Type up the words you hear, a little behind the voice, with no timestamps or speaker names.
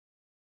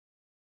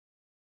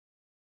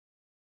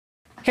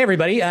Hey,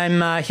 everybody.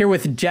 I'm here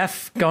with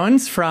Jeff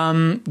Goins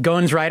from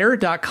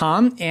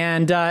goinswriter.com.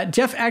 And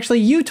Jeff,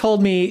 actually, you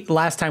told me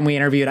last time we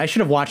interviewed, I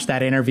should have watched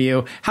that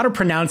interview, how to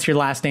pronounce your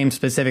last name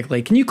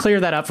specifically. Can you clear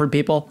that up for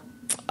people?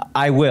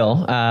 I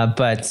will,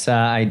 but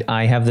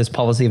I have this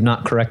policy of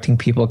not correcting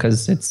people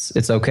because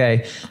it's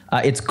okay.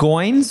 It's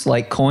Goins,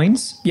 like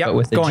coins, yep, but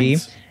with a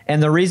Goins. G.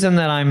 And the reason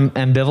that I'm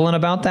ambivalent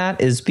about that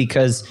is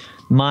because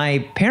my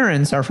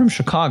parents are from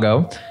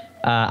Chicago.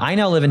 I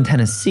now live in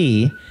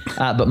Tennessee,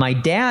 but my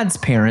dad's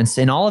parents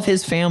and all of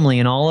his family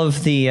and all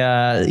of the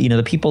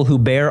the people who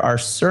bear our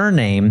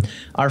surname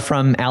are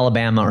from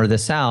Alabama or the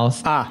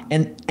South.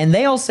 And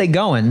they all say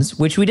Goins,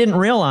 which we didn't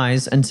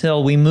realize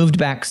until we moved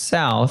back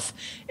south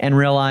and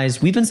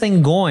realized we've been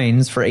saying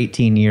Goins for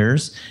 18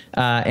 years,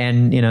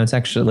 and it's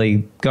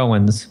actually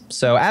Goins.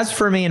 So as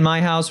for me in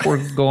my house, we're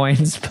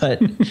Goins,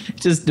 but it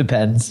just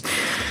depends.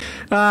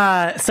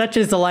 Such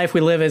is the life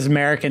we live as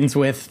Americans,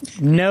 with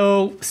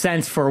no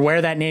sense for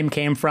where that name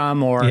came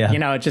from, or,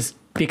 it just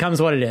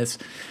becomes what it is.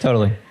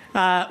 Totally.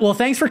 Well,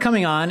 thanks for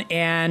coming on.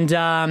 And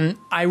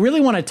I really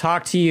want to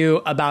talk to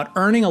you about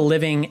earning a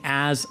living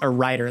as a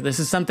writer. This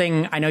is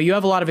something I know you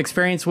have a lot of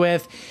experience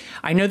with.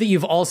 I know that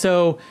you've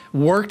also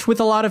worked with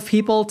a lot of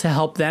people to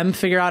help them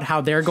figure out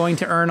how they're going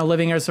to earn a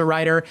living as a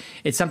writer.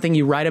 It's something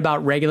you write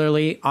about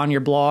regularly on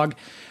your blog.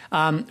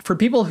 For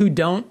people who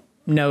don't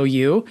know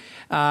you,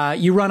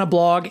 you run a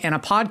blog and a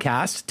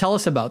podcast. Tell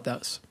us about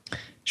those.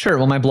 Sure.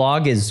 Well, my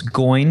blog is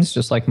Goins,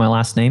 just like my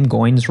last name,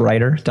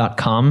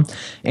 goinswriter.com.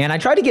 And I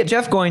tried to get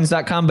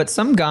jeffgoins.com, but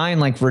some guy in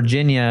like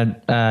Virginia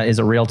is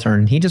a realtor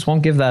and he just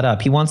won't give that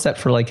up. He wants that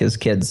for like his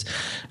kids.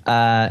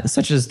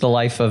 Such is the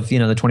life of, the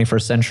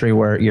 21st century,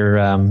 where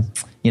your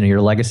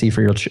legacy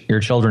for your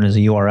children is a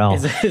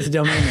URL. Is a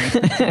domain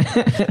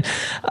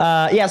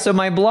name. So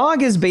my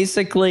blog is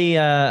basically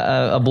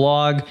a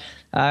blog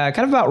kind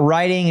of about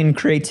writing and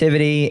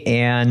creativity,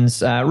 and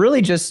really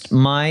just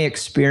my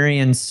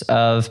experience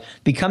of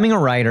becoming a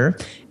writer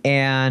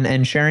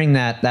and sharing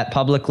that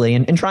publicly,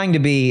 and trying to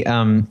be,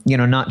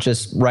 not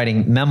just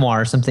writing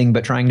memoir or something,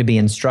 but trying to be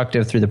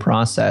instructive through the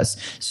process.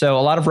 So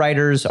a lot of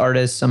writers,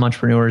 artists, some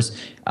entrepreneurs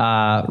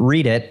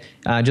read it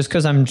just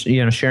because I'm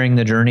sharing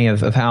the journey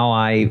of how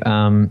I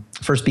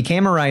first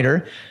became a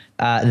writer.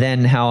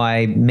 Then how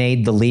I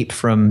made the leap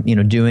from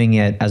doing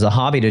it as a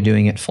hobby to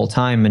doing it full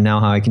time, and now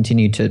how I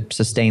continue to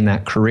sustain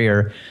that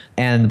career.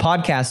 And the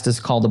podcast is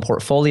called The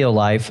Portfolio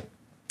Life,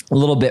 a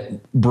little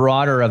bit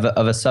broader of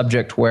a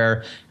subject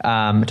where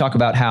I talk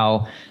about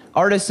how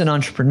artists and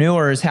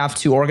entrepreneurs have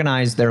to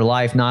organize their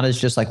life not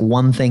as just like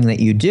one thing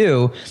that you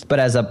do, but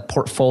as a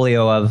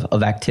portfolio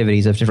of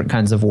activities, of different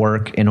kinds of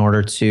work, in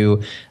order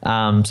to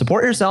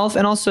support yourself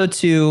and also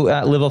to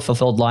live a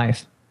fulfilled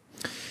life.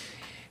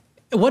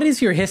 What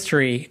is your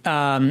history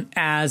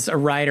as a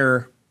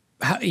writer?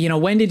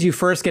 When did you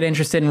first get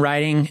interested in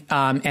writing,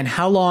 and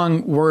how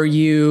long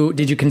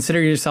did you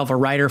consider yourself a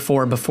writer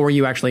for before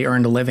you actually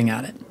earned a living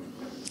at it?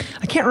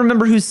 I can't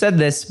remember who said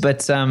this,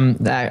 but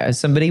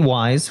somebody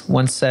wise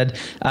once said,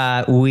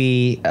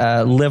 we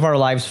live our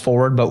lives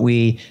forward, but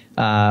we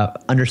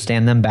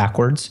understand them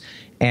backwards.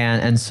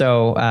 And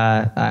so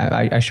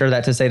I share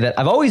that to say that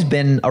I've always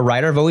been a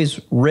writer. I've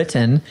always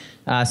written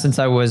since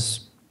I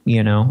was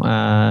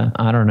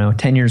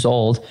 10 years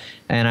old.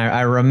 And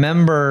I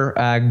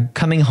remember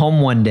coming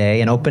home one day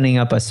and opening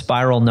up a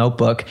spiral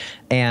notebook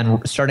and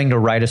starting to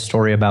write a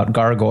story about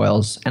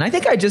gargoyles. And I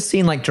think I just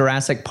seen like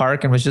Jurassic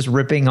Park and was just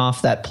ripping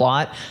off that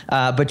plot,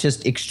 but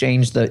just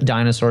exchanged the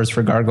dinosaurs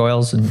for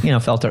gargoyles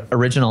and, felt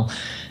original.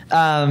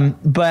 But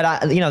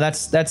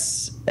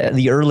that's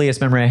the earliest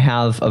memory I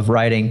have of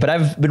writing. But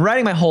I've been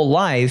writing my whole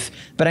life,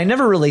 but I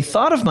never really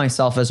thought of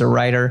myself as a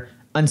writer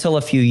until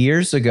a few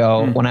years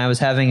ago, when I was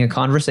having a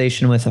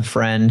conversation with a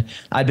friend.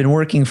 I'd been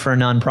working for a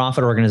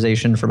nonprofit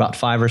organization for about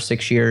 5 or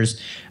 6 years,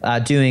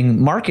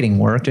 doing marketing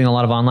work, doing a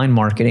lot of online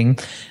marketing.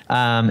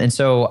 And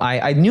so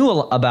I knew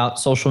about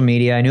social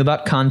media. I knew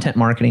about content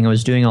marketing. I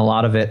was doing a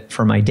lot of it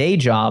for my day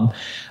job.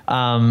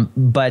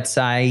 But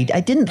I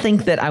didn't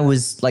think that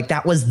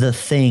that was the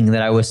thing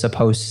that I was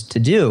supposed to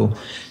do.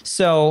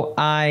 So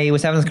I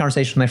was having this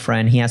conversation with my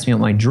friend. He asked me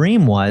what my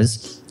dream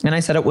was, and I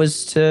said it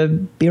was to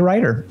be a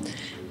writer.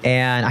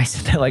 And I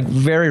said that like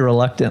very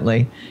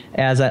reluctantly,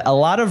 as a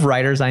lot of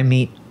writers I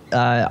meet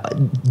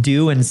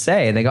do and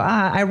say. They go,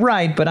 I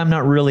write, but I'm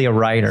not really a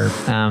writer,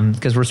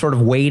 because we're sort of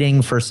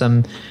waiting for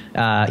some,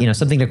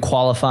 something to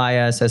qualify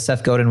us. As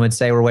Seth Godin would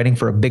say, we're waiting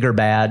for a bigger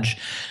badge.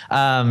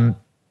 And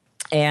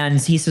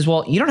he says,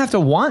 well, you don't have to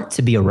want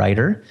to be a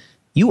writer.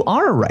 You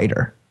are a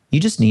writer. You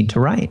just need to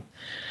write.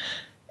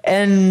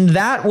 And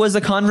that was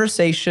a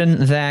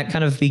conversation that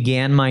kind of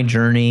began my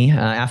journey.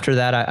 After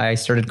that, I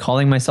started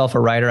calling myself a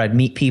writer. I'd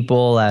meet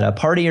people at a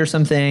party or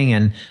something,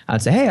 and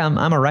I'd say, hey, I'm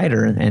a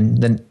writer.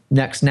 And the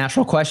next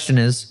natural question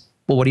is,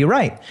 well, what do you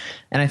write?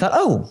 And I thought,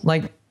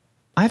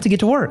 I have to get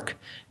to work.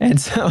 And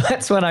so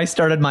that's when I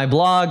started my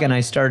blog, and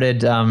I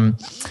started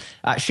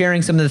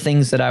sharing some of the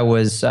things that I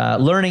was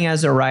learning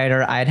as a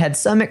writer. I had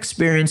some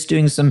experience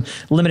doing some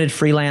limited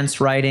freelance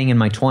writing in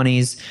my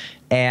 20s,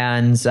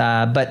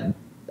 but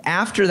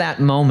after that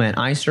moment,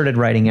 I started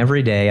writing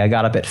every day. I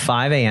got up at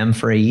 5 a.m.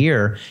 for a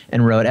year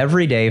and wrote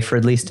every day for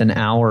at least an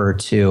hour or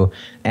two.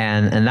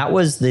 And that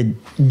was the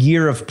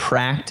year of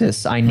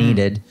practice I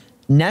needed,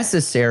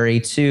 necessary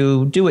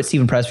to do what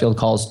Stephen Pressfield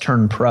calls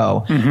turn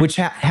pro, which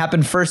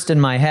happened first in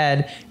my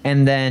head.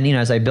 And then,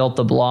 as I built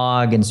the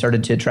blog and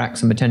started to attract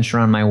some attention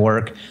around my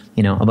work,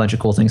 a bunch of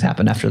cool things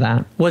happened after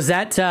that. Was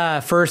that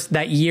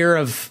that year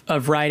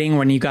of writing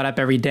when you got up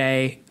every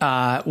day,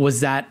 was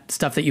that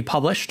stuff that you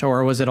published,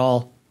 or was it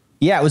all?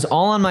 Yeah, it was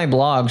all on my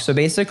blog. So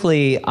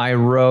basically, I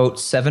wrote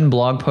 7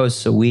 blog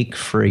posts a week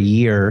for a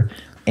year.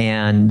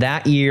 And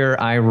that year,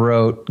 I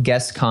wrote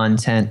guest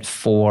content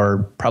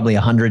for probably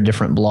 100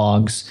 different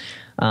blogs.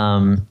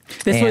 Was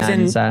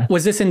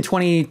this in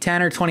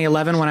 2010 or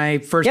 2011 when I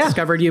first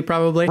discovered you,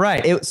 probably?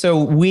 Right.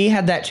 So we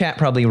had that chat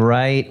probably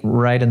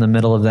right in the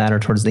middle of that or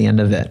towards the end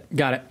of it.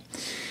 Got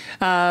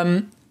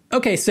it.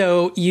 Okay,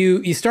 so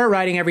you start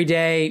writing every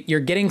day. You're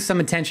getting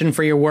some attention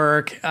for your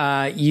work.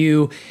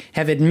 You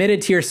have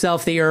admitted to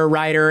yourself that you're a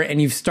writer,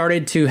 and you've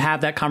started to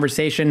have that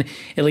conversation,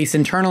 at least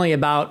internally,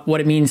 about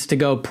what it means to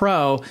go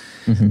pro.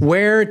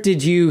 Where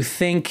did you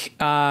think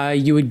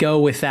you would go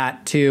with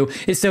that to?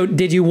 So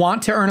did you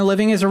want to earn a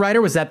living as a writer?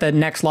 Was that the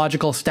next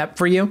logical step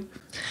for you?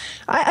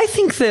 I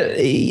think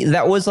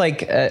that was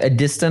like a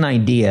distant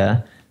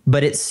idea,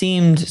 but it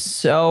seemed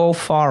so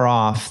far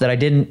off that I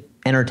didn't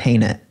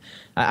entertain it.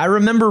 I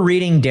remember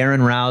reading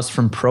Darren Rouse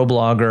from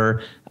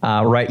ProBlogger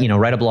write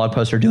a blog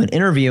post or do an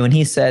interview, and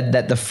he said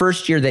that the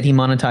first year that he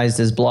monetized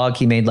his blog,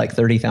 he made like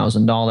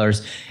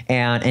 $30,000,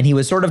 and he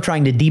was sort of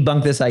trying to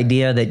debunk this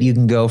idea that you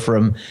can go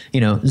from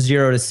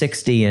 0 to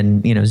 60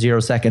 in 0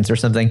 seconds or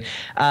something.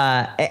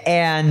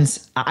 And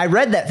I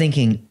read that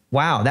thinking,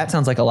 wow, that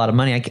sounds like a lot of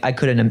money. I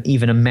couldn't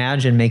even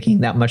imagine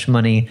making that much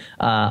money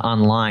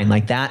online.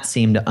 Like, that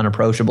seemed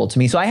unapproachable to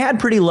me. So I had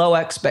pretty low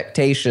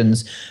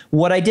expectations.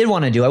 What I did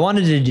want to do, I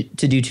wanted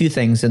to do 2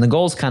 things, and the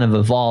goals kind of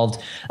evolved.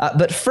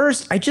 But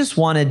first, I just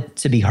wanted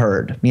to be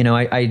heard.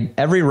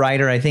 Every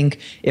writer, I think,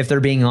 if they're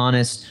being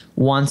honest,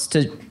 wants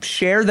to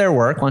share their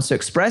work, wants to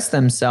express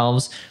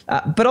themselves,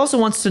 but also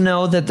wants to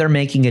know that they're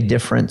making a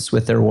difference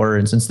with their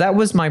words. And so that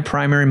was my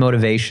primary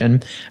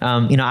motivation.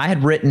 I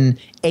had written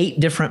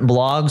 8 different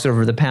blogs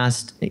over the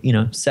past,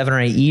 7 or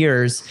 8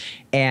 years,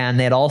 and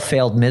they had all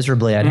failed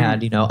miserably. I'd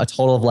had, a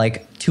total of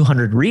like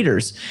 200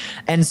 readers.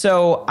 And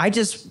so I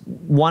just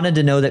wanted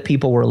to know that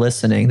people were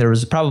listening. There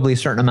was probably a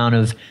certain amount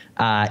of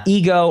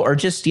ego, or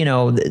just,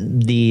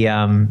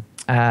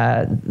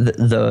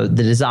 the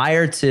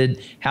desire to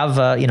have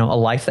a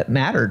life that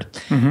mattered.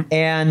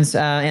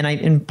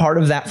 And part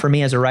of that for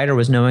me as a writer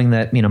was knowing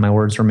that my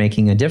words were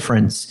making a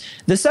difference.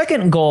 The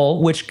second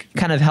goal, which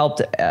kind of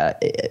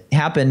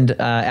happened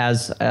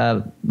as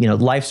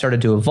life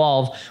started to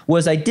evolve,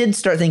 was I did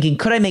start thinking,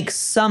 could I make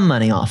some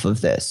money off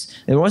of this?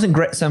 It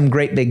wasn't some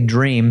great big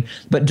dream,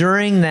 but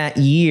during that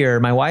year,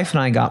 my wife and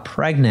I got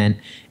pregnant.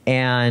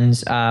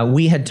 And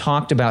we had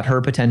talked about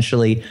her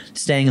potentially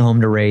staying home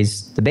to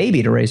raise the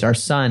baby, to raise our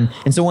son.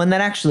 And so when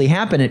that actually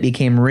happened, it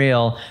became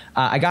real.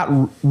 I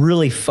got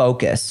really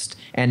focused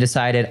and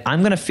decided I'm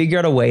going to figure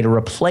out a way to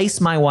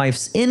replace my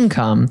wife's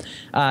income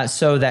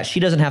so that she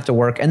doesn't have to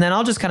work. And then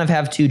I'll just kind of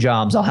have 2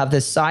 jobs. I'll have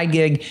this side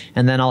gig,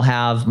 and then I'll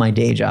have my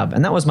day job.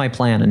 And that was my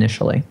plan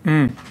initially.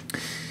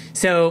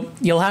 So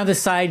you'll have the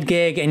side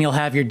gig and you'll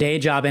have your day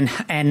job.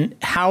 And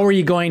how are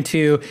you going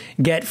to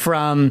get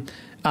from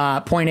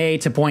point A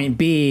to point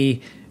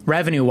B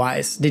revenue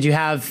wise? Did you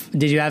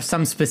have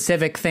some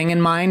specific thing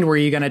in mind? Were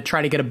you going to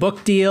try to get a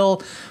book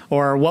deal,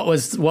 or what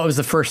was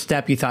the first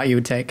step you thought you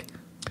would take?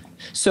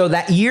 So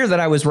that year that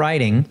I was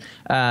writing,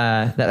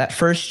 that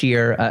first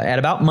year, at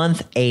about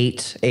month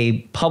 8,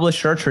 a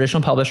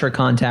traditional publisher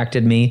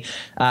contacted me.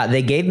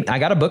 I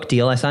got a book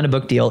deal. I signed a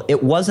book deal.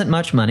 It wasn't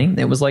much money.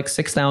 It was like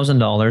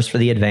 $6,000 for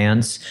the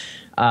advance.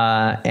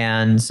 That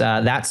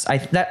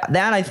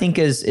I think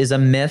is a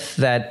myth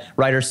that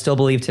writers still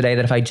believe today,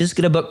 that if I just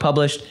get a book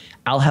published,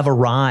 I'll have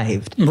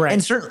arrived. Right.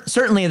 And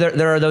certainly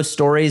there are those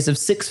stories of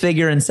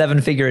 6-figure and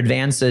 7-figure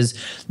advances,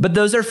 but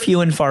those are few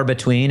and far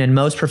between. And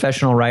most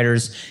professional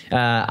writers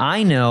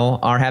I know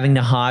are having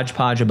to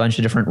hodgepodge a bunch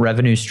of different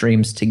revenue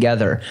streams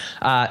together.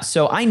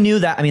 So I knew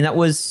that. I mean, that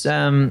was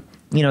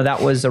that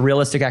was a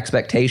realistic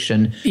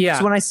expectation. Yeah.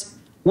 So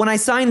when I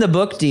signed the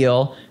book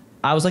deal,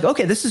 I was like,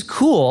 okay, this is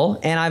cool.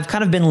 And I've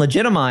kind of been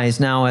legitimized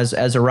now as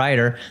a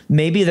writer.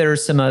 Maybe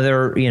there's some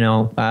other,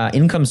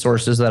 income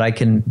sources that I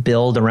can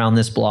build around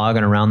this blog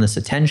and around this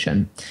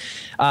attention.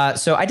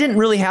 So I didn't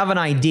really have an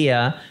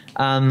idea.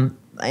 And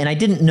I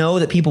didn't know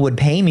that people would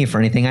pay me for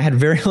anything. I had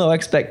very low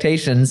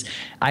expectations.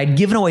 I'd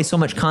given away so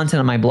much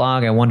content on my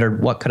blog. I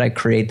wondered, what could I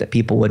create that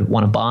people would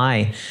want to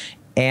buy?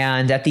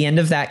 And at the end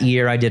of that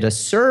year, I did a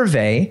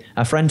survey.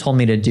 A friend told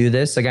me to do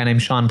this. A guy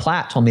named Sean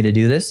Platt told me to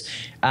do this,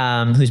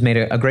 who's made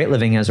a great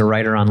living as a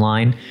writer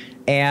online.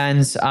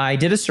 And I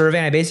did a survey,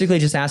 and I basically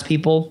just asked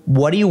people,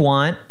 what do you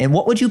want and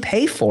what would you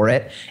pay for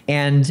it?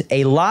 And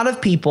a lot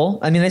of people,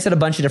 I mean, they said a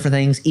bunch of different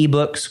things,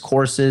 ebooks,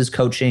 courses,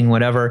 coaching,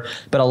 whatever.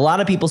 But a lot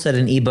of people said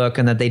an ebook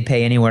and that they'd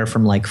pay anywhere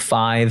from like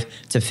 $5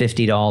 to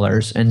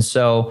 $50. And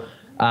so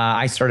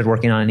I started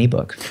working on an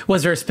ebook.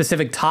 Was there a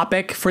specific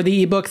topic for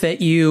the ebook that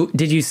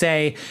did you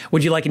say,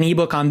 would you like an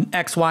ebook on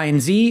X, Y,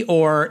 and Z,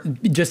 or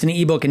just an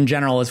ebook in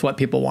general is what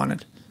people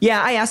wanted?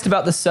 Yeah, I asked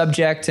about the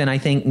subject, and I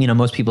think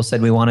most people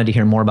said we wanted to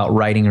hear more about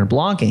writing or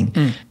blogging,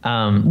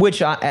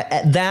 which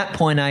at that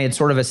point I had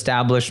sort of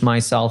established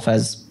myself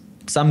as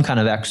some kind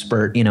of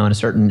expert, in a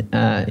certain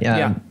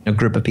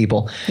group of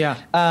people.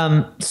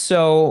 Yeah.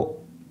 So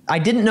I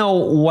didn't know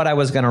what I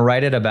was going to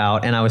write it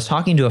about, and I was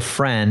talking to a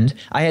friend.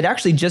 I had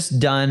actually just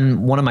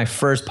done one of my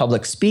first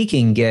public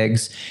speaking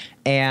gigs,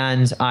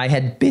 and I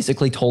had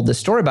basically told this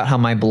story about how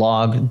my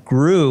blog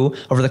grew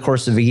over the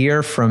course of a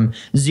year from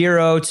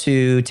 0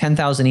 to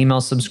 10,000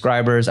 email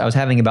subscribers. I was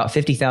having about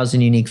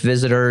 50,000 unique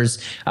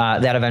visitors.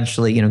 That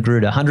eventually, grew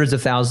to hundreds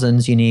of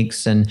thousands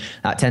uniques and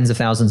tens of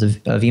thousands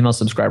of email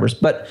subscribers.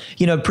 But,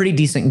 pretty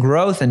decent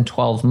growth in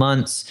 12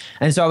 months.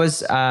 And so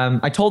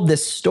I told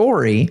this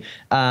story,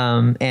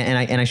 and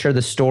I shared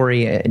the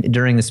story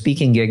during the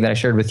speaking gig that I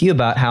shared with you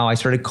about how I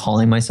started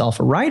calling myself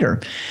a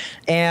writer.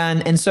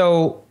 And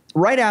so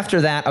right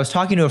after that, I was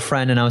talking to a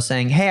friend and I was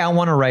saying, hey, I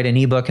want to write an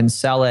ebook and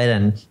sell it.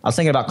 And I was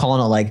thinking about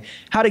calling it like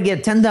how to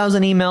get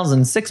 10,000 emails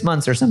in 6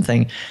 months or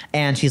something.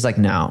 And she's like,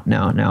 no.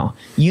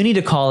 You need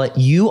to call it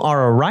You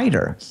Are a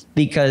Writer,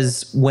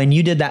 because when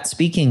you did that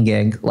speaking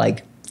gig,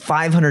 like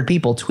 500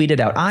 people tweeted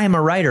out, I am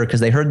a writer, because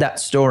they heard that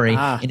story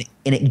and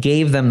it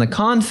gave them the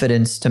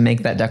confidence to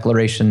make that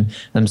declaration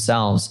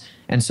themselves.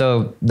 And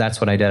so that's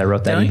what I did. I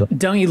wrote that ebook.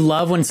 Don't you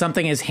love when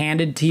something is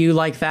handed to you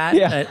like that?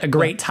 Yeah. A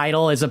great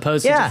title as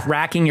opposed to just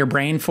racking your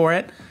brain for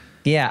it?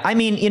 Yeah, I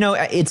mean,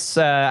 it's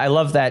I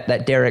love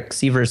that Derek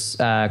Sivers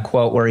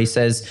quote where he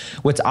says,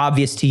 "What's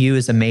obvious to you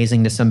is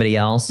amazing to somebody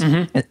else."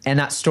 Mm-hmm. And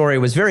that story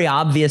was very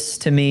obvious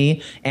to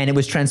me, and it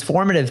was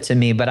transformative to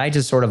me, but I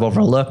just sort of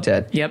overlooked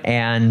it. Yep.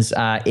 And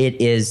it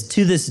is,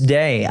 to this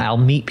day, I'll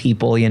meet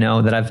people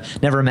that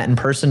I've never met in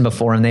person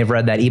before, and they've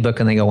read that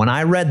ebook, and they go, "When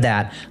I read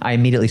that, I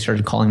immediately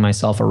started calling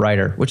myself a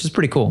writer," which is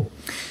pretty cool.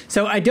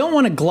 So I don't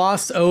want to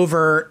gloss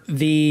over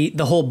the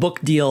whole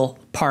book deal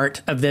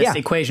part of this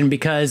equation,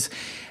 because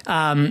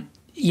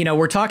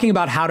we're talking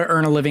about how to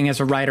earn a living as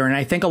a writer. And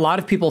I think a lot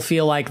of people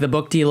feel like the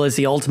book deal is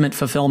the ultimate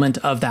fulfillment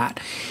of that.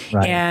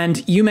 Right.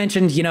 And you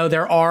mentioned,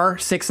 there are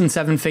 6- and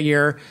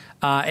 7-figure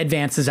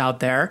advances out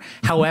there.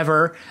 Mm-hmm.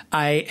 However,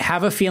 I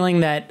have a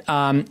feeling that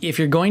if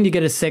you're going to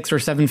get a 6- or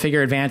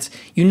 7-figure advance,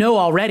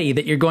 already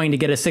that you're going to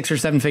get a 6- or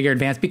 7-figure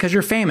advance because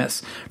you're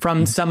famous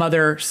from some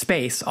other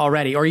space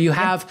already, or you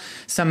have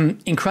some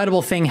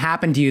incredible thing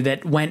happen to you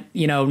that went,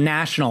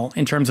 national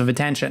in terms of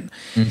attention.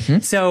 Mm-hmm.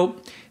 So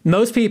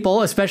most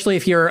people, especially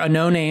if you're a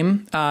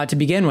no-name to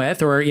begin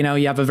with, or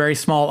you have a very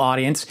small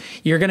audience,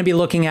 you're going to be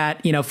looking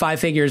at 5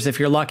 figures if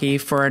you're lucky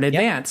for an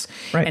advance.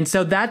 Yep. Right. And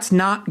so that's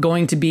not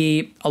going to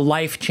be a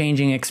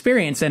life-changing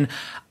experience. And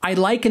I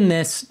liken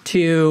this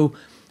to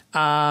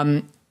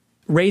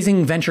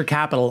raising venture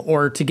capital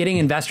or to getting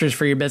investors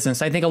for your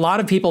business. I think a lot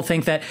of people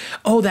think that,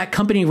 that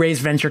company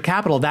raised venture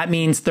capital, that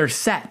means they're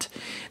set.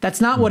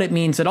 That's not what it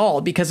means at all,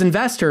 because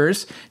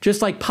investors,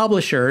 just like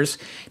publishers,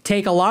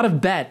 take a lot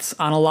of bets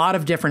on a lot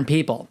of different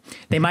people.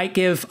 They might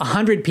give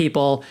 100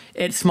 people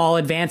small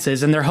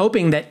advances, and they're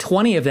hoping that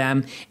 20 of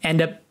them end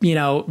up,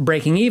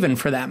 breaking even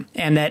for them,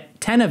 and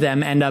that 10 of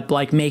them end up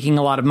like making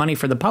a lot of money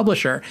for the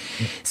publisher.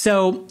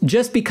 So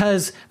just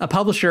because a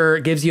publisher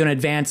gives you an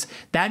advance,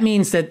 that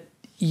means that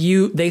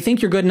they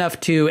think you're good enough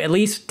to at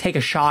least take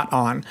a shot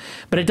on,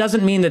 but it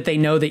doesn't mean that they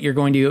know that you're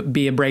going to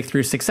be a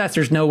breakthrough success.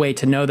 There's no way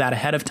to know that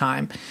ahead of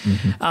time.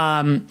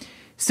 Mm-hmm.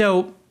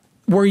 So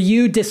were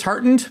you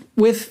disheartened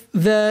with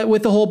the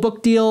whole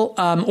book deal,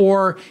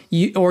 or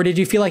did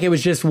you feel like it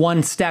was just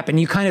one step and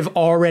you kind of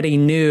already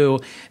knew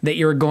that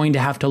you were going to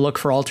have to look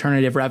for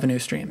alternative revenue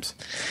streams?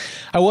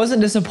 I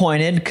wasn't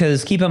disappointed,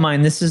 because keep in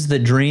mind, this is the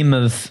dream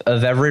of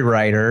every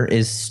writer,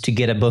 is to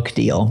get a book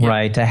deal,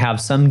 right? To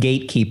have some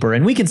gatekeeper.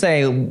 And we can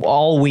say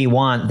all we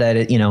want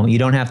that, you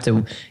don't have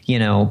to,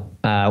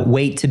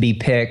 wait to be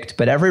picked.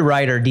 But every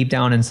writer deep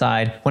down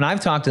inside, when I've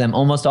talked to them,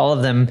 almost all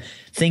of them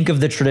think of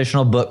the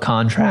traditional book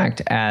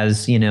contract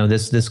as,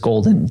 this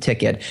golden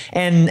ticket.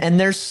 And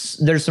there's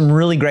some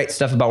really great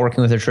stuff about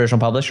working with a traditional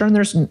publisher, and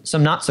there's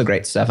some not so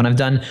great stuff. And I've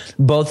done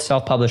both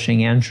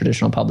self-publishing and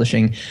traditional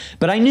publishing.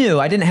 But I knew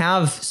I didn't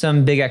have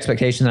some big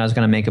expectation that I was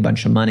going to make a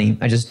bunch of money.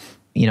 I just,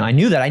 I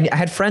knew that. I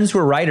had friends who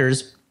were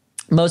writers.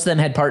 Most of them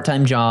had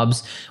part-time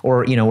jobs or,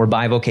 were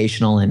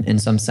bivocational in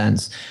some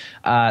sense.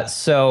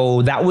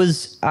 So that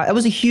was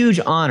a huge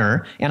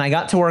honor, and I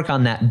got to work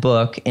on that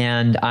book,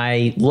 and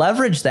I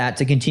leveraged that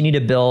to continue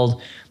to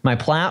build my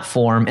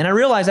platform. And I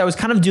realized I was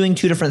kind of doing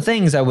two different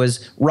things. I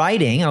was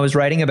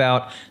writing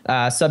about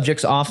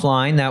subjects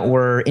offline that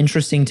were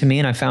interesting to me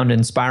and I found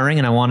inspiring,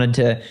 and I wanted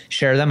to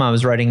share them. I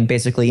was writing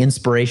basically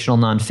inspirational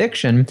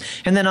nonfiction.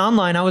 And then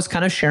online, I was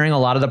kind of sharing a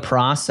lot of the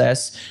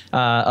process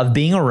of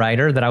being a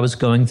writer that I was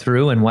going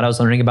through and what I was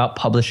learning about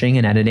publishing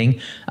and editing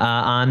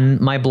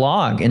on my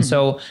blog. And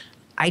so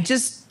I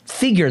just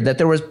figured that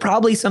there was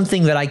probably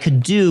something that I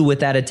could do with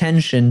that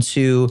attention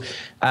to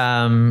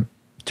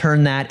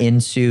turn that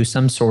into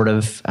some sort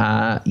of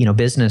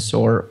business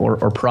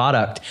or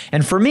product.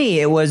 And for me,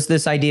 it was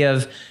this idea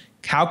of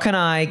how can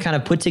I kind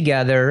of put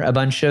together a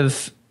bunch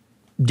of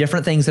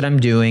different things that I'm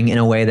doing in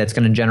a way that's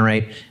going to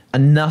generate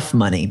enough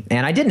money.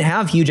 And I didn't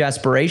have huge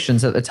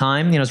aspirations at the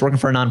time. I was working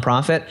for a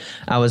nonprofit.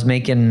 I was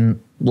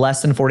making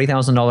less than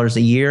 $40,000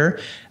 a year.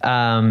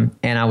 And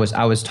I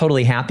was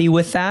totally happy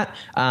with that.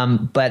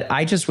 But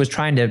I just was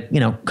trying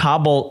to,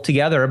 cobble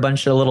together a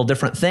bunch of little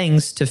different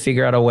things to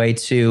figure out a way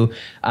to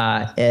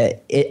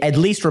at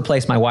least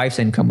replace my wife's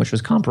income, which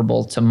was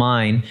comparable to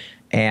mine.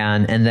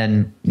 And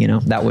then,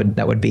 that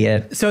would be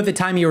it. So at the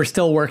time you were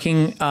still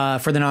working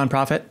for the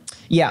nonprofit?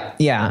 Yeah.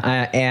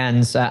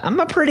 And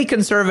I'm a pretty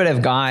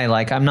conservative guy.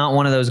 Like, I'm not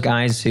one of those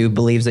guys who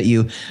believes that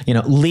you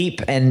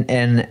leap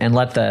and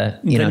let the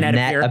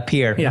net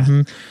appear. Yeah.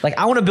 Mm-hmm. Like,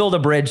 I want to build a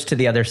bridge to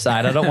the other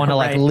side. I don't want to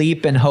Right.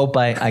 leap and hope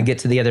I get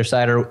to the other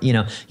side, or,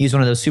 use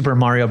one of those Super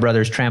Mario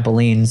Brothers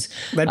trampolines.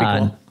 That'd be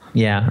cool.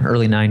 Yeah,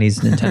 early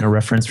 90s Nintendo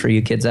reference for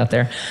you kids out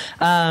there.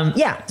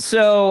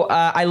 So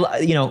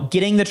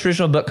getting the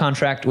traditional book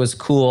contract was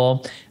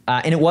cool.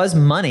 And it was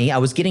money. I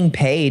was getting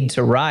paid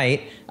to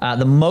write.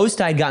 The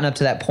most I'd gotten up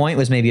to that point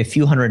was maybe a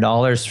few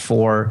 $100s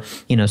for,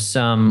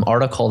 some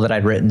article that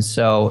I'd written.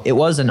 So it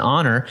was an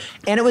honor.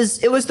 And it was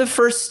the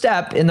first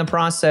step in the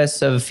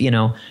process of,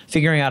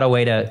 figuring out a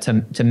way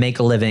to make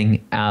a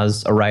living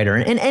as a writer.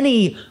 And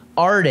any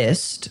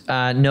artist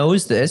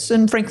knows this,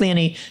 and frankly,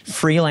 any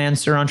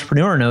freelancer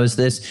entrepreneur knows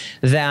this,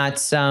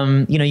 that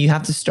you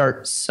have to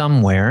start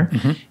somewhere,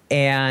 mm-hmm.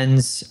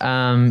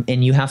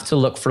 and you have to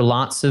look for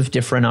lots of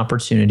different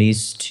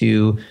opportunities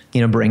to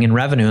bring in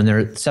revenue. And there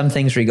are some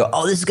things where you go,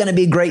 oh, this is going to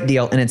be a great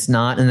deal, and it's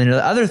not. And then there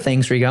are other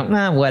things where you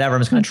go, whatever,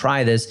 I'm just going to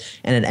try this,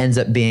 and it ends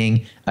up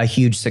being a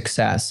huge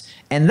success.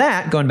 And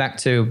that, going back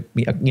to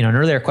an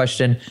earlier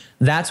question,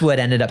 that's what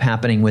ended up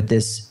happening with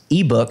this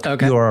ebook.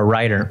 Okay. You're a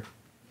Writer.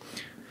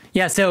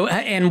 Yeah. So,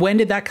 and when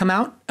did that come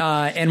out?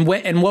 And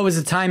what was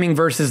the timing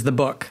versus the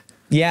book?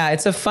 Yeah,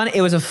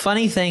 it was a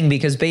funny thing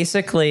because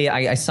basically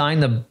I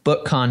signed the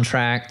book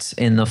contract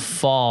in the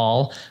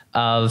fall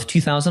of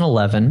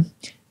 2011.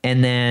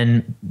 And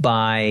then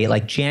by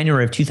like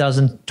January of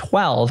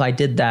 2012, I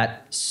did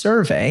that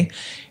survey.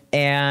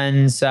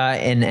 And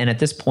at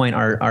this point,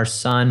 our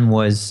son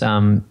was,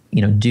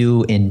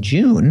 due in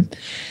June.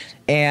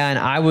 And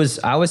I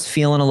was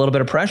feeling a little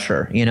bit of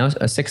pressure, a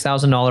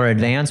 $6,000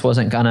 advance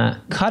wasn't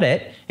gonna cut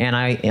it.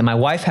 And my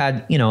wife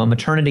had, a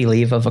maternity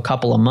leave of a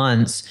couple of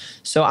months.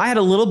 So I had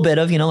a little bit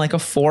of, like a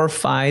 4 or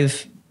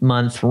 5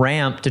 month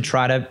ramp to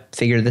try to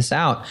figure this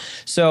out.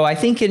 So I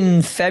think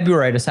in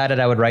February, I decided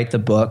I would write the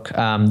book,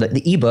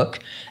 the ebook.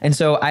 And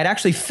so I'd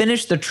actually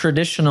finished the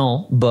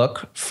traditional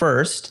book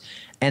first.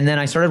 And then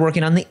I started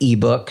working on the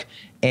ebook.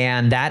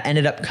 And that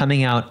ended up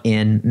coming out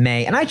in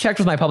May. And I checked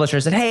with my publisher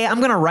and said, hey, I'm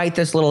going to write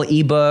this little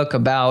ebook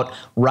about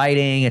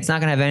writing. It's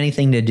not going to have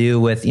anything to do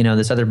with,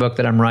 this other book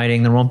that I'm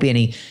writing. There won't be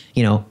any,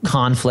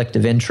 conflict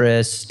of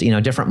interest,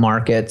 different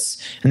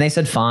markets. And they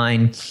said,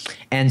 fine.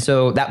 And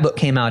so that book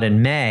came out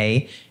in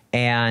May.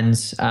 And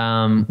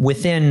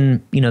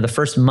within, the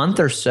first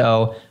month or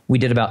so, we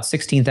did about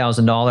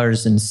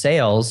 $16,000 in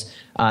sales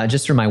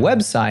just through my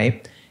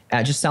website,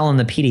 just selling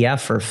the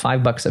PDF for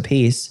 $5 a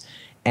piece.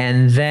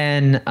 And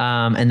then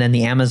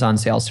the Amazon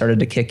sales started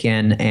to kick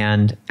in,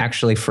 and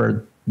actually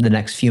for the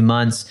next few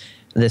months,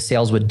 the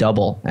sales would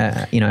double,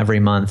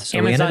 every month. So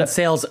Amazon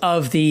sales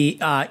of the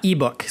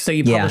ebook. So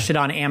you published it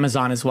on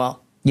Amazon as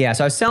well. Yeah,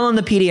 so I was selling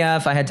the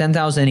PDF. I had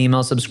 10,000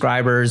 email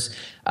subscribers,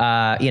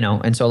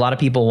 and so a lot of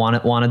people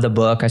wanted the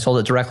book. I sold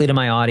it directly to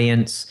my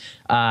audience,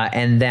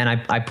 and then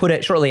I put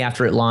it shortly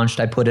after it launched.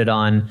 I put it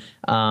on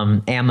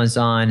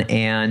Amazon,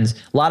 and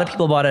a lot of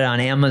people bought it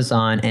on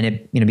Amazon, and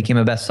it became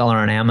a bestseller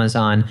on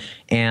Amazon.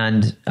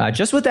 And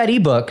just with that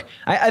ebook,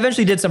 I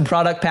eventually did some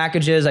product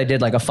packages. I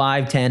did like a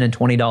 $5, $10, and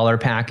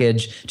 $20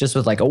 package, just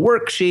with like a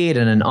worksheet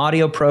and an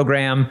audio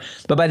program.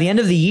 But by the end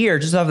of the year,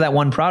 just off that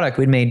one product,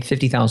 we'd made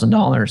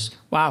 $50,000.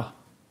 Wow.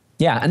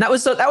 Yeah, and that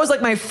was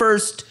like my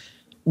first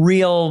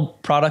real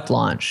product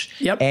launch.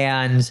 Yep.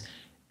 And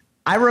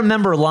I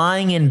remember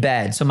lying in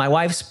bed. So my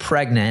wife's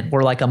pregnant.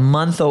 We're like a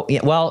month.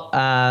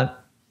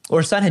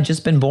 Our son had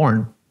just been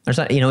born. Our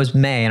son, it was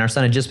May, and our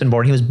son had just been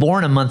born. He was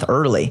born a month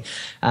early,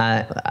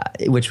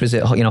 which was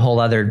a whole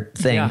other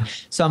thing. Yeah.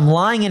 So I'm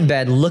lying in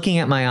bed looking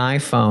at my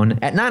iPhone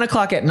at 9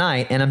 o'clock at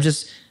night, and I'm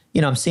just,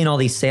 I'm seeing all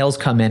these sales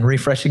come in,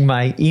 refreshing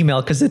my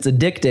email because it's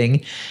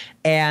addicting.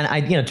 And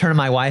I, turn to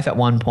my wife at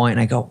one point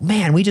and I go,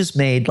 man, we just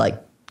made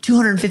like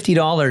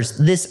 $250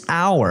 this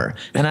hour.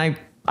 And I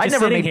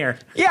never made here.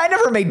 Yeah, I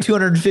never made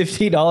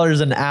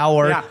 $250 an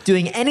hour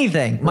doing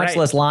anything, much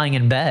less lying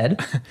in bed.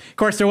 Of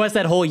course, there was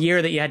that whole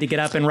year that you had to get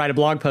up and write a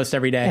blog post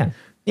every day.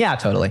 Yeah,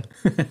 totally.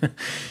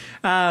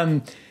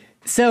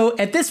 So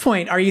at this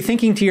point, are you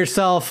thinking to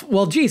yourself,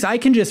 well, geez, I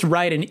can just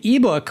write an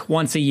ebook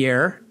once a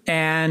year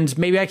and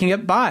maybe I can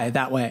get by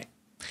that way?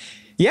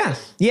 Yeah.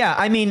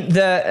 I mean,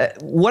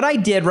 what I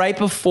did right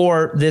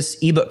before this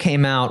ebook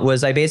came out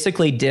was I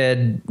basically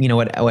did,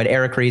 what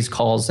Eric Ries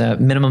calls a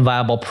minimum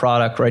viable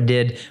product, where I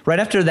did right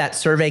after that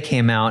survey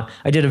came out,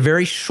 I did a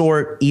very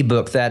short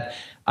ebook that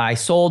I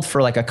sold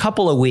for like a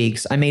couple of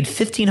weeks. I made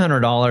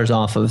 $1,500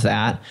 off of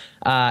that.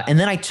 And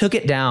then I took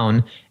it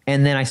down.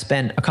 And then I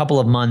spent a couple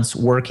of months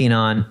working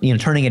on,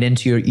 turning it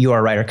into You Are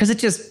a Writer, because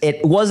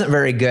it wasn't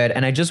very good.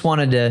 And I just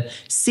wanted to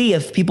see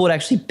if people would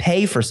actually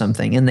pay for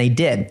something, and they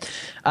did.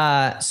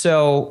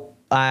 So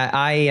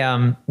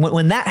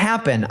when that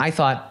happened, I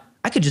thought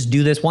I could just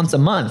do this once a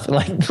month,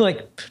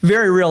 like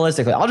very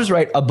realistically. I'll just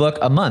write a book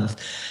a month.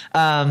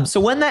 So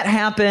when that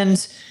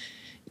happened,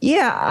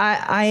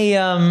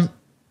 I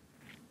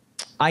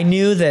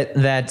knew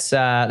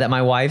that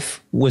my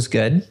wife was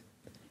good.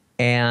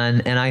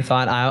 And I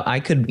thought I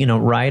could,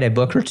 write a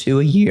book or two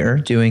a year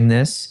doing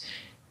this.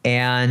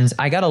 And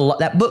I got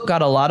that book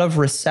got a lot of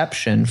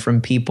reception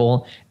from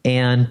people.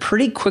 And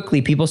pretty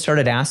quickly, people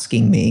started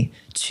asking me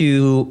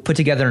to put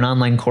together an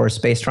online course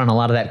based on a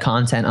lot of that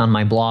content on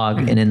my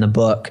blog and in the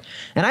book.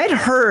 And I had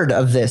heard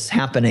of this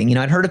happening.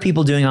 I'd heard of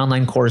people doing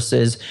online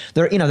courses.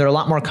 They're a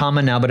lot more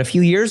common now. But a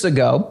few years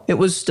ago, it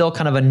was still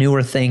kind of a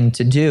newer thing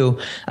to do,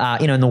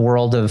 in the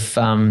world of,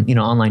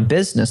 online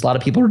business. A lot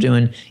of people were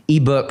doing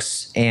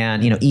ebooks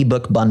and,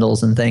 ebook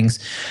bundles and things.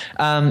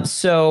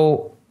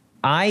 So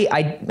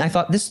I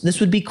thought this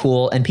would be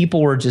cool, and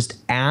people were just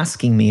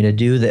asking me to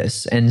do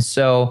this. And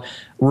so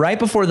right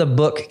before the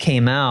book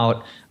came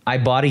out, I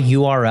bought a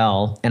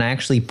URL, and I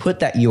actually put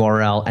that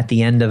URL at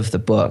the end of the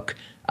book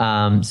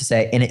to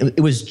say, and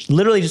it was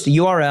literally just a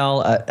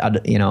URL,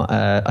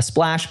 a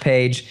splash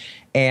page,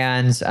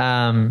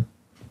 and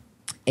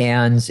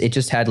it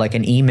just had like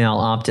an email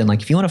opt-in,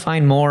 like if you want to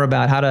find more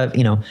about how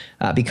to,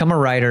 become a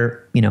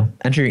writer,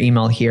 enter your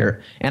email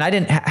here. And I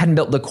hadn't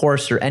built the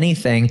course or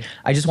anything.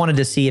 I just wanted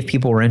to see if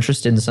people were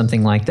interested in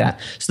something like that.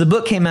 So the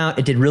book came out,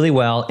 it did really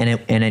well,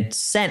 and it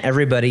sent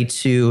everybody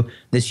to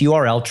this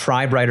URL,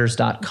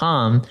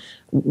 tribewriters.com,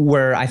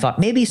 where I thought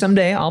maybe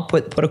someday I'll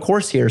put a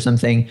course here or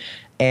something.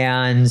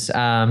 And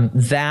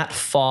that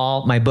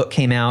fall, my book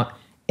came out.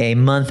 A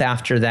month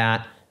after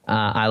that,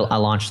 I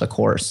launched the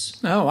course.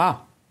 Oh,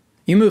 wow.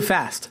 You move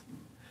fast.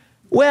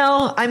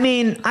 Well, I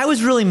mean, I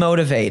was really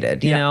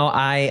motivated.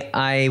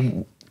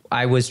 I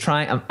was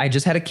trying. I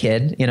just had a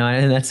kid,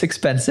 and that's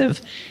expensive.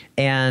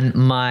 And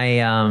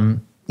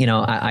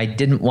I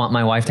didn't want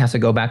my wife to have to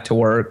go back to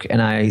work.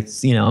 And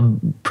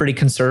I'm pretty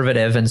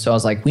conservative, and so I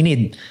was like, we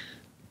need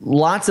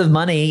lots of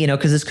money,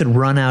 because this could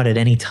run out at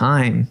any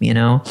time.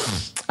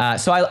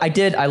 So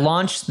I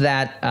launched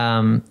that.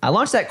 I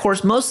launched that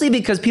course mostly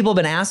because people have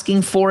been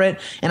asking for it,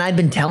 and I'd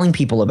been telling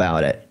people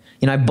about it.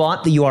 I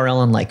bought the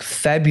URL in like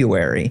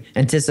February,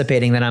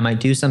 anticipating that I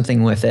might do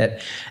something with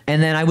it.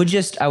 And then I would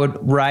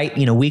write,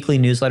 weekly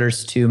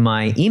newsletters to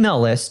my email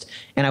list,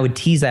 and I would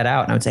tease that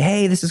out, and I would say,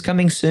 hey, this is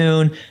coming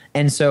soon.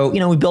 And so,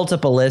 we built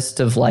up a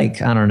list of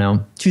like, I don't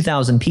know,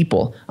 2,000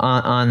 people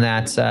on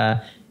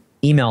that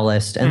email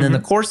list. And then the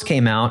course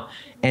came out,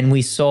 and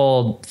we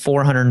sold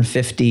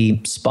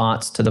 450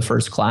 spots to the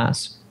first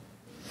class.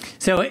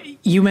 So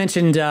you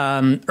mentioned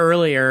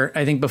earlier,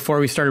 I think before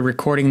we started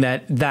recording,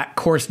 that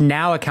course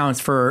now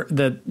accounts for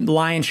the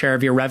lion's share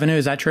of your revenue.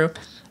 Is that true?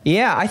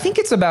 Yeah, I think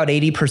it's about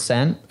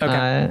 80%.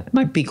 Okay. It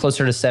might be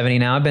closer to 70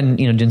 now. I've been,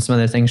 doing some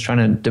other things, trying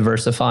to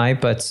diversify,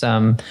 but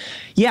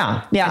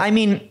yeah. I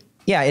mean,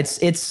 yeah,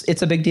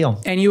 it's a big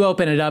deal. And you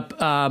open it up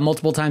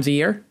multiple times a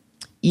year?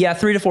 Yeah,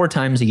 3 to 4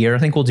 times a year. I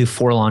think we'll do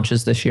 4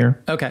 launches this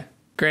year. Okay,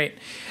 great.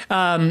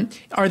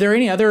 Are there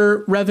any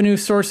other revenue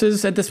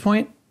sources at this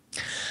point?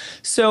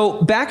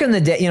 So back in the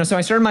day, so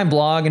I started my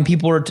blog, and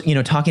people were,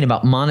 talking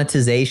about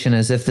monetization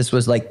as if this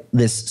was like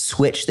this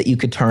switch that you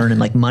could turn and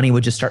like money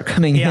would just start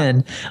coming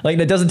in. Like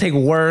it doesn't take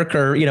work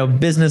or,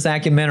 business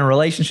acumen or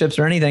relationships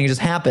or anything. It just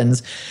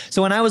happens.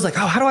 So when I was like,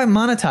 oh, how do I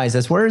monetize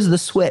this? Where is the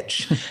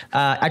switch?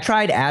 I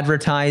tried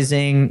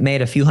advertising,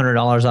 made a few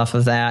 $100s off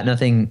of that.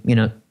 Nothing,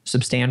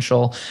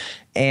 substantial.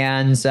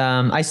 And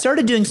I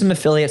started doing some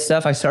affiliate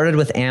stuff. I started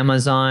with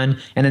Amazon,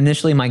 and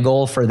initially my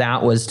goal for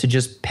that was to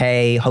just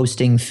pay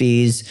hosting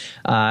fees,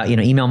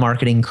 email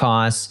marketing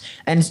costs,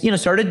 and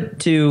started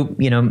to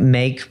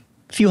make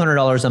a few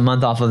 $100s a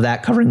month off of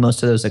that, covering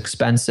most of those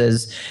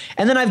expenses.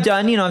 And then I've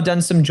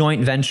done some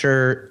joint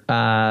venture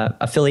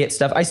affiliate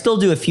stuff. I still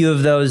do a few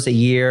of those a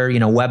year,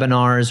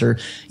 webinars or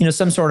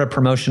some sort of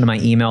promotion to my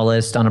email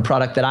list on a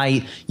product that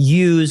I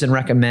use and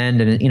recommend,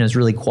 and is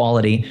really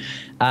quality.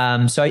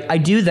 So I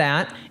do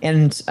that,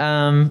 and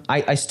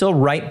I still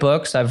write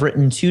books. I've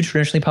written 2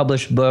 traditionally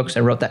published books. I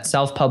wrote that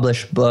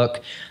self-published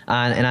book,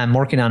 and I'm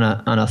working on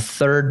a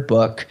third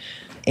book.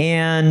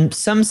 And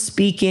some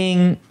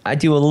speaking. I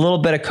do a little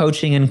bit of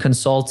coaching and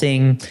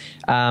consulting.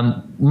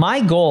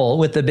 My goal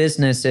with the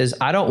business is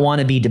I don't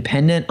want to be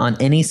dependent on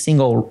any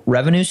single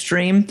revenue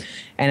stream.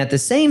 And at the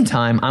same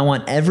time, I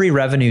want every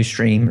revenue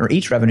stream, or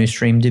each revenue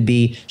stream, to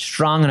be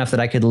strong enough that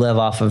I could live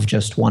off of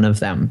just one of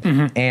them.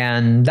 Mm-hmm.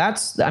 And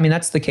that's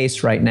the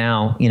case right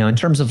now, in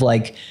terms of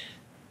like,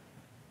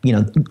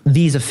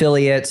 these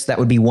affiliates, that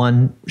would be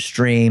one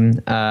stream,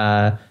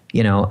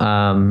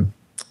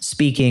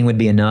 speaking would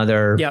be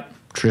another. Yep.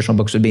 Traditional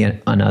books would be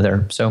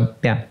another. So,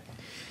 yeah.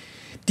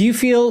 Do you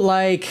feel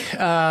like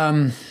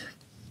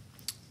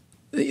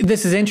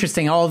this is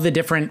interesting, all of the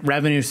different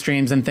revenue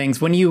streams and things?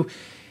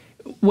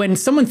 When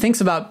someone thinks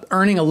about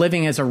earning a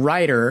living as a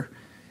writer,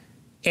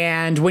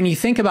 and when you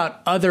think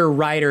about other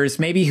writers,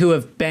 maybe who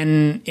have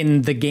been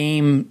in the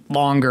game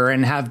longer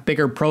and have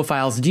bigger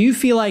profiles, do you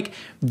feel like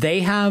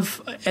they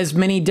have as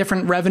many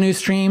different revenue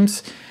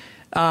streams?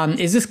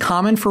 Is this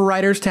common for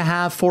writers to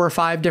have 4 or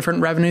 5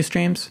 different revenue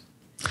streams?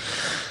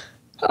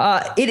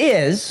 It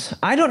is.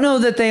 I don't know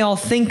that they all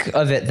think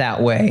of it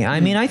that way. I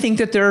mean, I think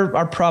that there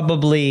are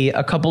probably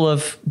a couple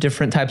of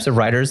different types of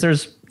writers.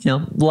 There's,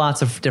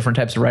 lots of different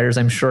types of writers,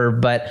 I'm sure.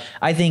 But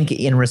I think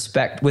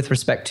with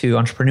respect to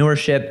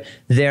entrepreneurship,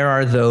 there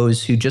are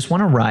those who just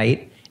want to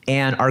write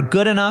and are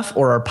good enough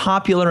or are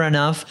popular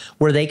enough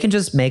where they can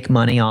just make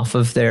money off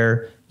of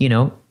their,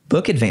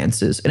 book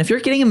advances. And if you're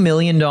getting $1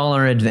 million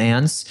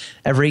advance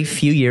every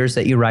few years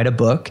that you write a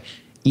book,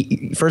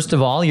 first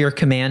of all, you're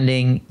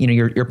commanding,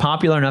 you're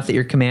popular enough that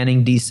you're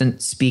commanding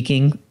decent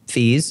speaking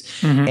fees,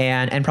 mm-hmm.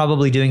 and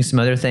probably doing some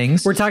other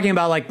things. We're talking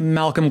about like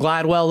Malcolm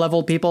Gladwell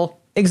level people.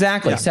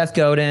 Exactly. Yeah. Seth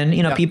Godin,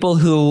 yep. People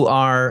who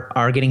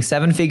are getting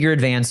 7-figure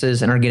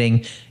advances and are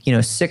getting,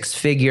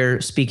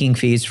 6-figure speaking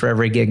fees for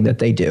every gig that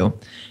they do.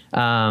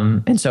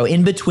 And so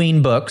in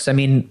between books,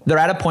 they're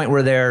at a point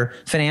where they're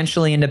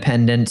financially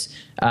independent.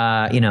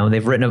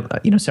 They've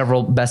written,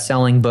 several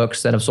best-selling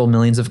books that have sold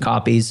millions of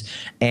copies.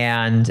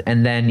 And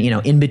then,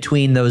 in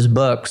between those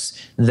books,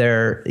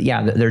 they're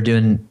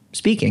doing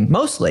speaking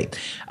mostly.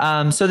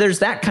 So there's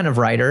that kind of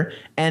writer.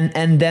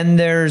 And then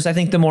there's, I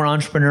think, the more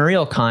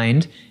entrepreneurial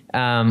kind,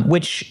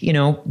 which,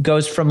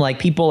 goes from like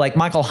people like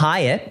Michael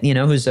Hyatt,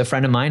 who's a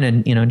friend of mine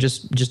and,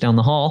 just down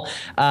the hall,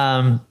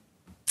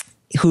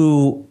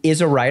 who is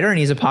a writer, and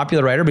he's a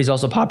popular writer, but he's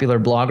also a popular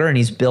blogger, and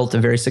he's built a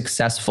very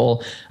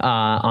successful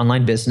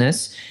online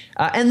business.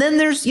 And then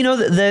there's,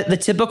 the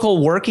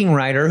typical working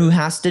writer who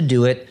has to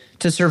do it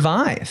to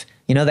survive.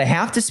 They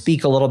have to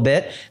speak a little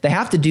bit. They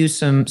have to do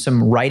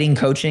some writing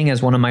coaching,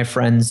 as one of my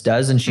friends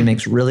does, and she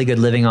makes really good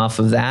living off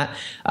of that.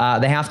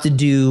 They have to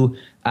do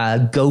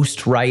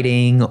ghost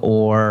writing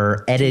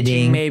or editing.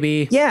 Teaching,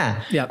 maybe.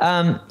 Yeah.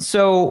 Yep.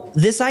 So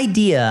this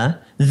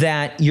idea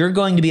that you're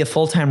going to be a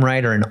full-time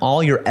writer and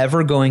all you're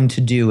ever going to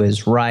do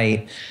is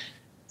write,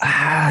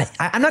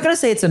 I'm not going to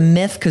say it's a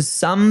myth, because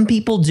some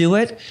people do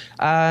it,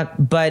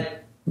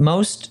 but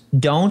most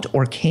don't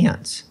or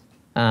can't.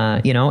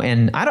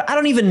 And I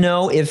don't even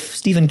know if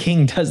Stephen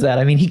King does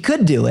that. He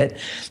could do it,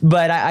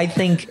 but I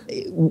think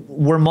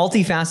we're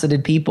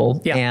multifaceted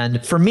people. Yeah.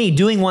 And for me,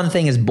 doing one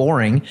thing is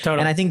boring. Totally.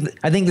 And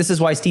I think this is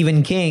why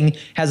Stephen King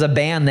has a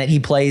band that he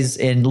plays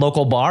in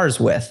local bars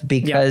with,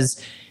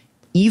 because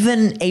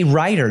even a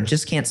writer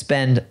just can't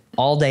spend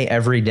all day,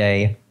 every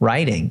day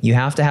writing. You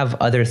have to have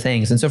other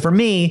things. And so for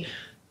me,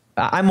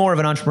 I'm more of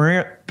an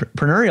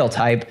entrepreneurial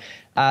type.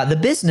 The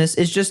business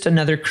is just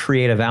another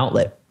creative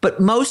outlet. But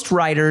most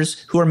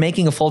writers who are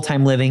making a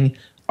full-time living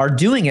are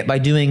doing it by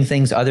doing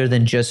things other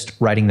than just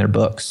writing their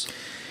books.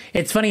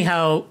 It's funny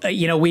how,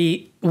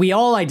 we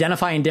all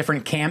identify in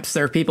different camps.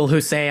 There are people who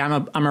say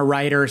I'm a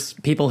writer,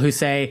 people who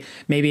say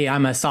maybe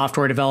I'm a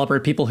software developer,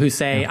 people who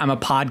say I'm a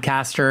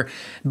podcaster.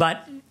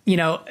 But,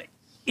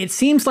 it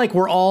seems like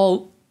we're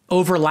all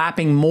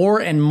overlapping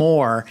more and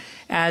more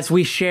as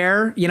we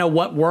share,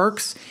 what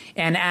works,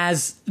 and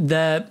as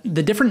the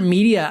different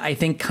media, I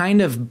think,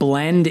 kind of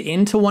blend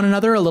into one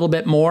another a little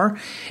bit more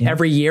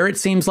every year. It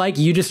seems like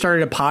you just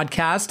started a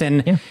podcast,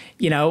 and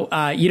you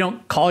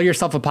don't call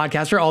yourself a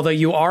podcaster, although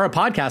you are a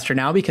podcaster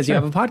now because you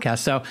have a podcast.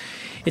 So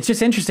it's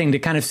just interesting to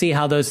kind of see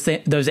how those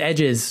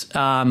edges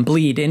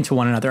bleed into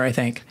one another, I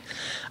think.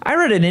 I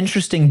read an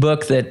interesting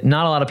book that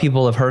not a lot of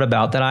people have heard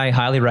about that I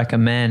highly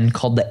recommend,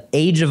 called The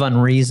Age of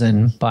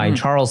Unreason by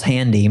Charles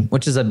Handy,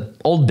 which is an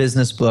old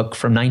business book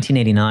from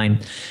 1989.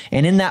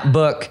 And in that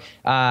book,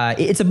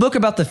 it's a book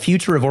about the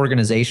future of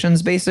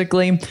organizations,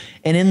 basically.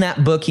 And in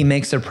that book, he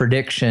makes a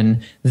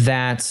prediction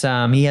that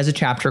he has a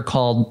chapter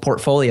called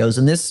Portfolios.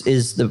 And this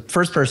is the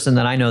first person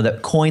that I know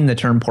that coined the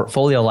term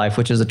portfolio life,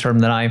 which is a term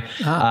that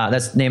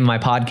that's the name of my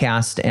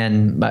podcast,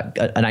 and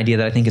an idea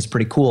that I think is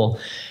pretty cool.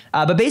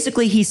 But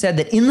basically, he said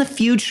that in the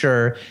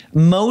future,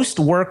 most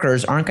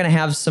workers aren't going to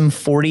have some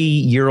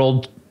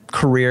 40-year-old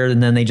career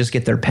and then they just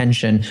get their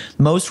pension.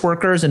 Most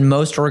workers and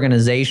most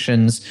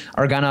organizations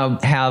are going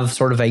to have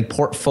sort of a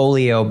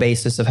portfolio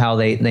basis of how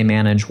they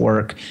manage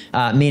work,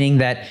 meaning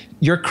that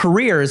your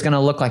career is going to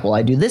look like, well,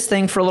 I do this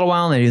thing for a little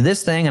while and I do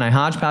this thing and I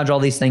hodgepodge all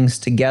these things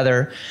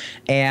together.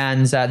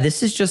 And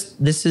this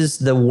is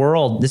the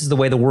world. This is the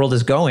way the world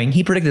is going.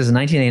 He predicted this in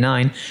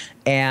 1989.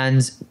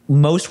 And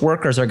most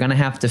workers are going to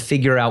have to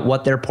figure out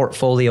what their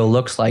portfolio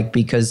looks like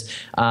because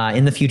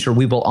in the future,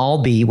 we will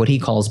all be what he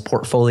calls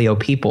portfolio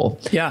people.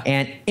 Yeah.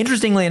 And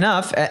interestingly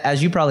enough,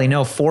 as you probably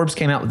know, Forbes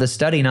came out with a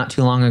study not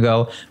too long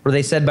ago where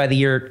they said by the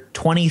year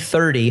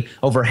 2030,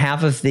 over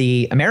half of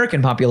the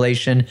American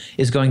population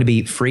is going to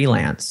be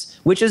freelance,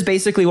 which is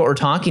basically what we're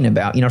talking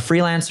about. You know,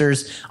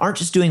 freelancers aren't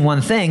just doing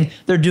one thing.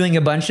 They're doing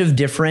a bunch of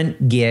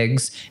different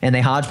gigs and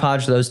they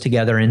hodgepodge those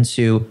together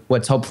into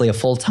what's hopefully a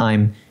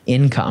full-time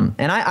income.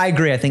 And I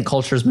agree. I think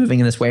culture is moving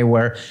in this way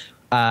where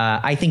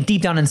I think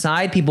deep down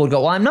inside, people would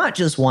go, well, I'm not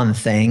just one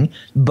thing,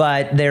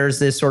 but there's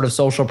this sort of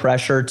social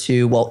pressure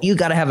to, well, you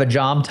got to have a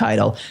job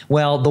title.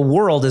 Well, the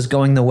world is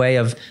going the way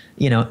of,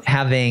 you know,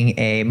 having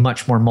a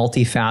much more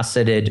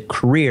multifaceted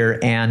career.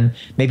 And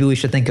maybe we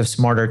should think of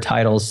smarter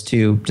titles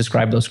to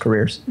describe those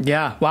careers.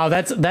 Yeah. Wow.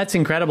 That's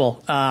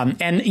incredible.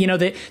 And, you know,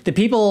 the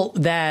people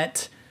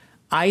that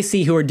I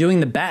see who are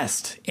doing the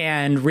best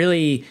and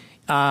really,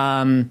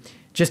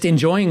 just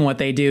enjoying what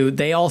they do,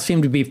 they all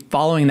seem to be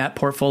following that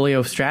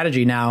portfolio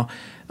strategy now.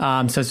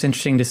 So it's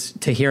interesting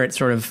to hear it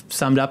sort of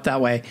summed up that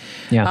way.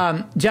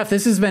 Yeah. Jeff,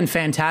 this has been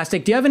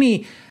fantastic. Do you have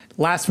any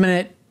last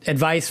minute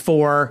advice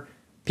for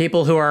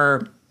people who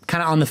are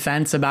kind of on the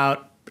fence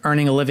about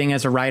earning a living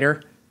as a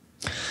writer?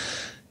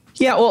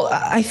 Yeah, well,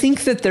 I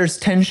think that there's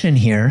tension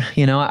here.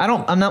 You know,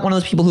 I'm not one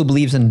of those people who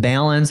believes in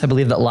balance. I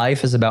believe that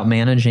life is about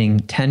managing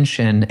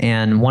tension.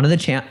 And one of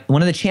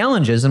the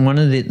challenges and one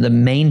of the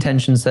main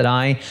tensions that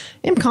I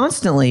am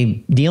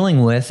constantly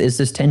dealing with is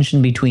this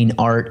tension between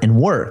art and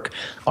work.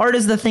 Art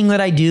is the thing that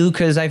I do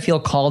because I feel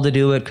called to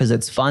do it, because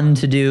it's fun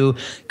to do,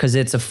 because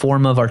it's a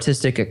form of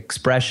artistic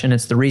expression.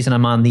 It's the reason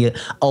I'm on the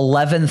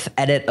 11th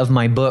edit of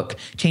my book,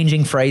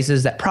 changing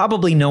phrases that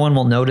probably no one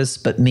will notice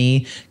but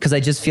me, because I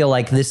just feel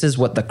like this is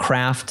what the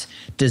craft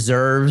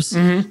deserves.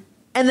 Mm-hmm.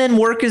 And then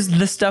work is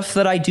the stuff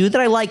that I do that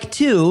I like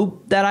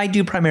too, that I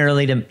do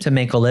primarily to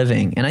make a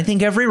living. And I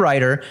think every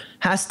writer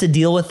has to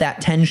deal with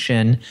that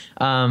tension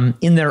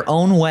in their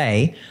own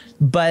way.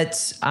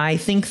 But I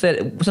think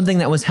that something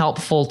that was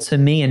helpful to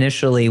me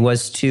initially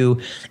was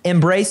to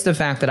embrace the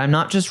fact that I'm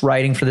not just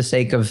writing for the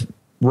sake of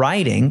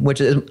writing,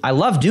 which is, I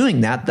love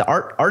doing that. The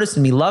artist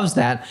in me loves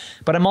that,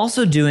 but I'm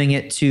also doing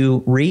it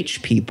to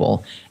reach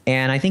people.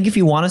 And I think if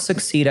you want to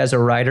succeed as a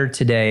writer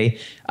today,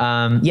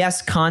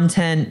 yes,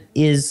 content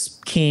is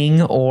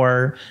king,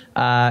 or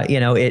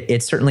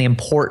it's certainly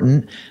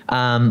important,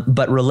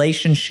 but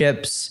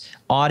relationships,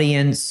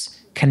 audience,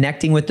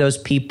 connecting with those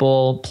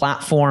people,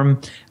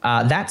 platform,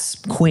 that's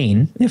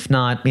queen, if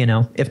not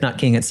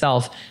king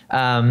itself.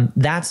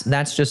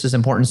 That's just as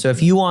important. So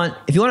if you want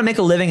to make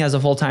a living as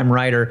a full-time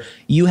writer,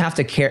 you have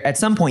to care. At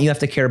some point, you have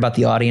to care about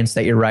the audience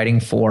that you're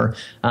writing for.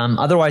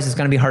 Otherwise, it's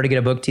going to be hard to get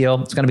a book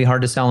deal. It's going to be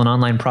hard to sell an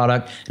online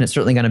product, and it's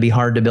certainly going to be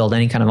hard to build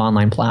any kind of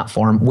online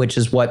platform, which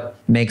is what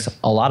makes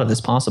a lot of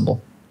this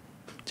possible.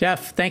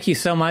 Jeff, thank you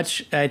so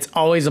much. It's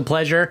always a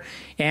pleasure,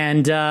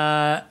 and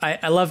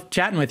I love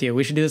chatting with you.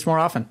 We should do this more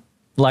often.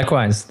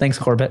 Likewise. Thanks,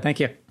 Corbett. Thank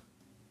you.